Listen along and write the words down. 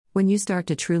When you start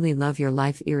to truly love your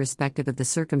life irrespective of the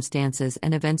circumstances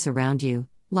and events around you,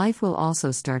 life will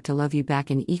also start to love you back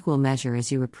in equal measure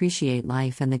as you appreciate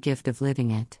life and the gift of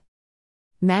living it.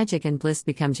 Magic and bliss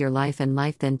becomes your life, and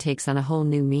life then takes on a whole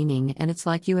new meaning, and it's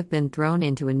like you have been thrown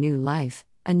into a new life,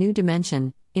 a new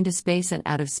dimension, into space and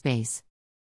out of space.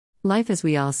 Life as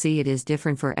we all see it is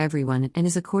different for everyone and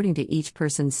is according to each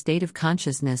person's state of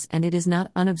consciousness, and it is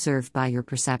not unobserved by your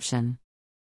perception.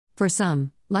 For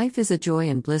some, life is a joy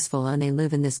and blissful, and they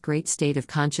live in this great state of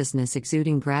consciousness,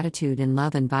 exuding gratitude and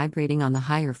love and vibrating on the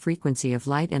higher frequency of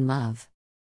light and love.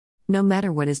 No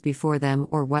matter what is before them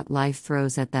or what life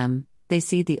throws at them, they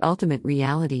see the ultimate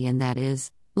reality, and that is,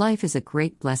 life is a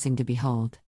great blessing to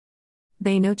behold.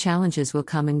 They know challenges will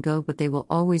come and go, but they will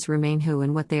always remain who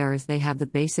and what they are as they have the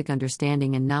basic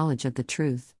understanding and knowledge of the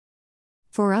truth.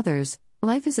 For others,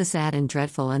 life is a sad and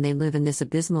dreadful, and they live in this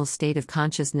abysmal state of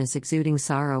consciousness, exuding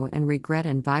sorrow and regret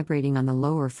and vibrating on the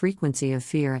lower frequency of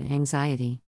fear and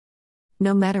anxiety.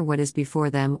 No matter what is before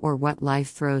them or what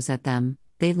life throws at them,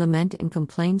 they lament and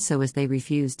complain so as they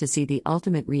refuse to see the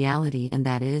ultimate reality, and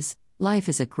that is, life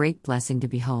is a great blessing to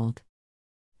behold.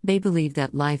 They believe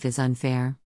that life is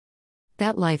unfair,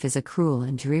 that life is a cruel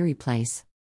and dreary place.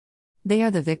 They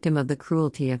are the victim of the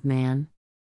cruelty of man.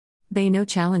 They know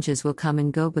challenges will come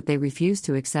and go, but they refuse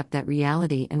to accept that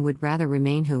reality and would rather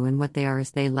remain who and what they are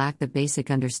as they lack the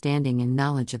basic understanding and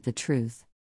knowledge of the truth.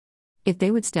 If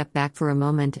they would step back for a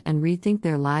moment and rethink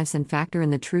their lives and factor in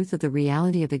the truth of the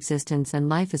reality of existence and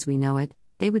life as we know it,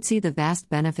 they would see the vast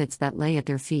benefits that lay at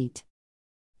their feet.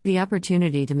 The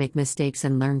opportunity to make mistakes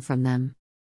and learn from them.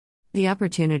 The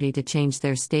opportunity to change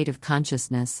their state of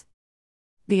consciousness.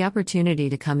 The opportunity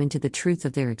to come into the truth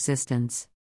of their existence.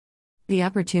 The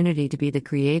opportunity to be the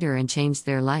creator and change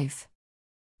their life.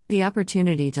 The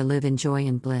opportunity to live in joy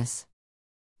and bliss.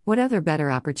 What other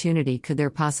better opportunity could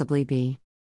there possibly be?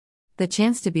 The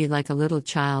chance to be like a little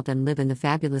child and live in the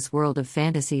fabulous world of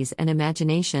fantasies and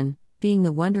imagination, being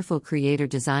the wonderful creator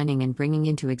designing and bringing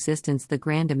into existence the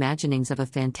grand imaginings of a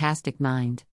fantastic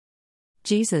mind.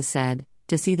 Jesus said,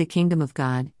 "To see the kingdom of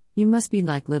God, you must be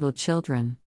like little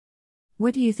children."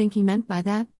 What do you think he meant by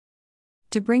that?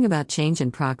 To bring about change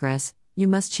and progress, you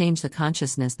must change the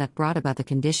consciousness that brought about the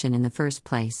condition in the first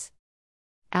place.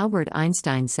 Albert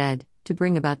Einstein said, "To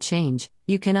bring about change,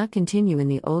 you cannot continue in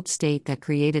the old state that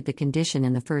created the condition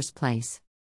in the first place."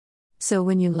 So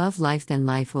when you love life, then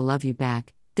life will love you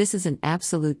back. This is an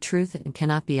absolute truth and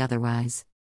cannot be otherwise.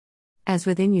 As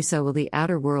within you, so will the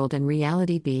outer world and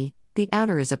reality be. The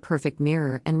outer is a perfect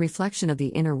mirror and reflection of the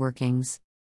inner workings.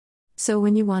 So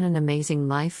when you want an amazing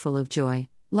life full of joy,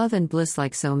 love and bliss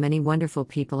like so many wonderful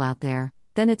people out there,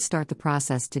 then start the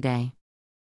process today.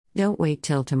 Don't wait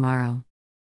till tomorrow.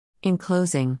 In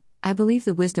closing, I believe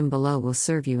the wisdom below will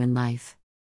serve you in life.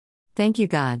 Thank you,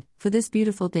 God, for this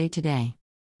beautiful day today.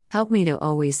 Help me to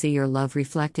always see your love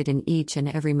reflected in each and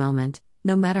every moment,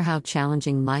 no matter how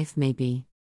challenging life may be.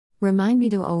 Remind me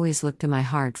to always look to my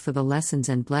heart for the lessons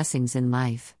and blessings in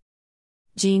life.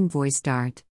 Jean Voiced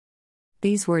Art.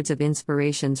 These words of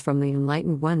inspirations from the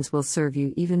enlightened ones will serve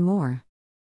you even more.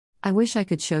 I wish I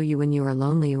could show you when you are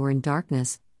lonely or in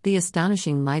darkness, the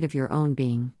astonishing light of your own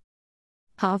being.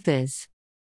 Hafiz.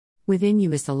 Within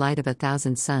you is the light of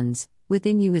 1,000 suns,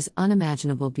 within you is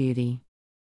unimaginable beauty.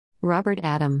 Robert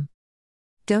Adam.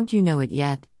 Don't you know it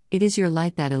yet? It is your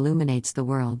light that illuminates the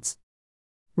worlds.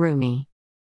 Rumi.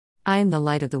 I am the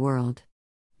light of the world.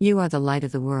 You are the light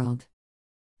of the world.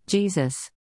 Jesus.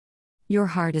 Your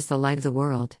heart is the light of the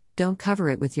world, don't cover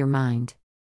it with your mind.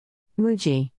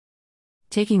 Muji.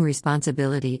 Taking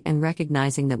responsibility and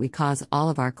recognizing that we cause all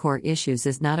of our core issues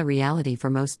is not a reality for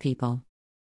most people.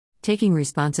 Taking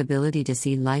responsibility to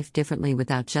see life differently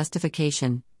without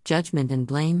justification, judgment and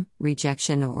blame,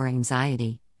 rejection or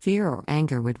anxiety, fear or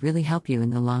anger would really help you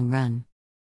in the long run.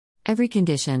 Every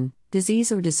condition,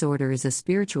 disease or disorder is a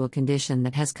spiritual condition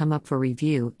that has come up for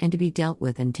review and to be dealt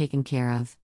with and taken care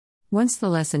of. Once the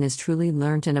lesson is truly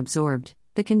learnt and absorbed,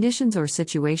 the conditions or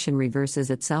situation reverses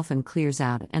itself and clears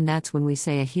out, and that's when we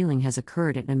say a healing has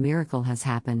occurred and a miracle has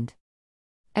happened.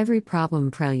 Every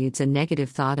problem preludes a negative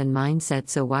thought and mindset,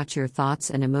 so watch your thoughts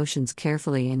and emotions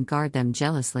carefully and guard them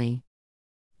jealously.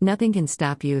 Nothing can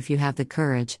stop you if you have the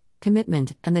courage,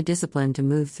 commitment, and the discipline to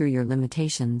move through your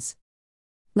limitations.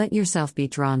 Let yourself be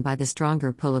drawn by the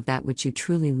stronger pull of that which you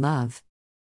truly love.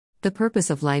 The purpose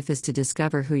of life is to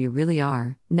discover who you really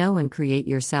are, know and create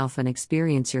yourself and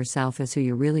experience yourself as who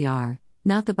you really are,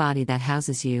 not the body that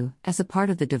houses you, as a part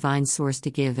of the divine source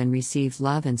to give and receive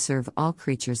love and serve all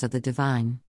creatures of the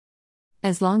divine.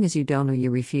 As long as you don't or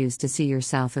you refuse to see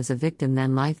yourself as a victim,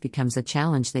 then life becomes a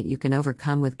challenge that you can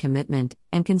overcome with commitment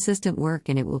and consistent work,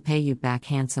 and it will pay you back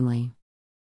handsomely.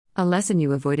 A lesson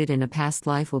you avoided in a past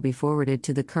life will be forwarded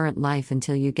to the current life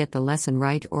until you get the lesson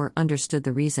right or understood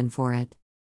the reason for it.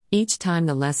 Each time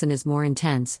the lesson is more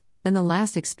intense than the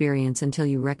last experience until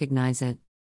you recognize it.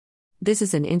 This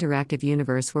is an interactive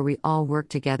universe where we all work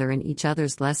together in each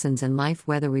other's lessons in life,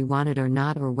 whether we want it or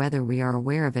not, or whether we are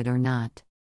aware of it or not.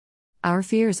 Our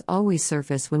fears always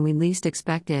surface when we least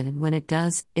expect it, and when it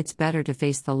does, it's better to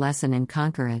face the lesson and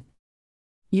conquer it.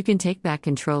 You can take back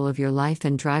control of your life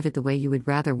and drive it the way you would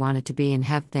rather want it to be, and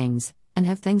have things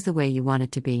the way you want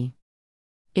it to be.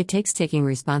 It takes taking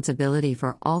responsibility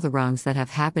for all the wrongs that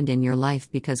have happened in your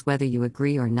life, because whether you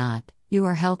agree or not, you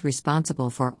are held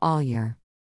responsible for all your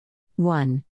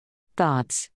 1.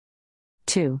 Thoughts.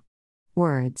 2.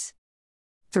 Words.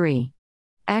 3.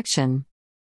 Action.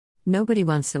 Nobody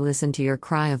wants to listen to your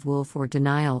cry of wolf or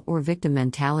denial or victim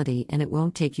mentality, and it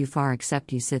won't take you far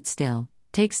except you sit still,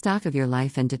 take stock of your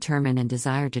life, and determine and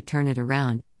desire to turn it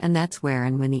around, and that's where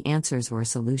and when the answers or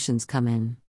solutions come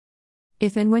in.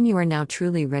 If and when you are now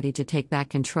truly ready to take back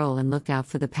control and look out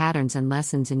for the patterns and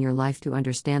lessons in your life to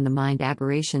understand the mind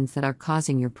aberrations that are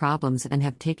causing your problems and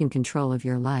have taken control of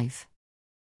your life,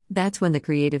 that's when the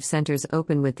creative centers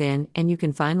open within, and you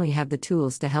can finally have the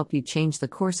tools to help you change the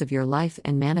course of your life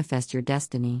and manifest your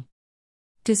destiny.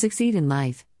 To succeed in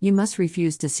life, you must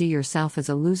refuse to see yourself as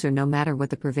a loser no matter what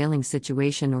the prevailing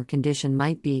situation or condition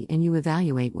might be, and you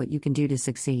evaluate what you can do to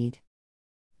succeed.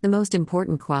 The most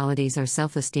important qualities are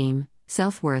self-esteem,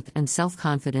 self-worth, and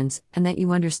self-confidence, and that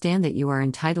you understand that you are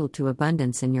entitled to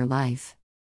abundance in your life.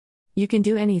 You can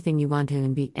do anything you want to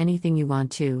and be anything you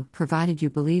want to, provided you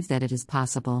believe that it is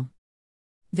possible.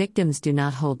 Victims do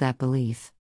not hold that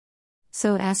belief.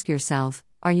 So ask yourself,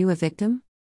 are you a victim?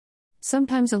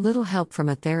 Sometimes a little help from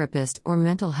a therapist or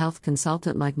mental health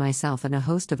consultant like myself and a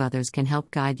host of others can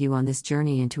help guide you on this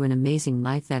journey into an amazing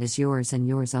life that is yours and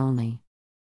yours only.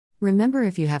 Remember,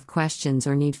 if you have questions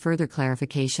or need further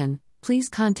clarification, please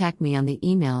contact me on the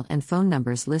email and phone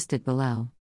numbers listed below.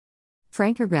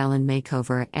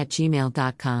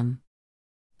 frankerballenmakeover@gmail.com.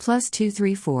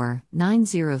 +234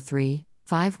 903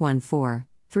 514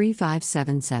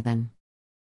 3577.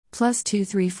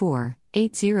 +234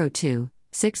 802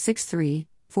 663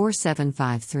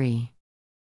 4753.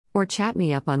 Or chat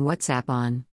me up on WhatsApp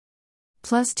on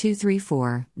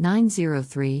 +234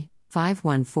 903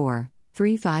 514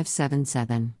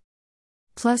 3577.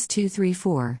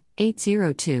 +234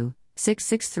 802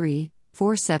 663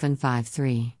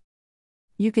 4753.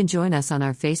 You can join us on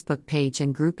our Facebook page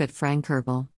and group at Frank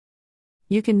Herbal.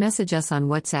 You can message us on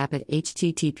WhatsApp at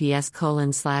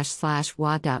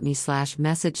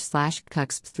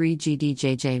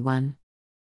https://wa.me/message/cuxp3gdjj1.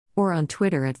 Or on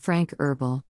Twitter at Frank Herbal.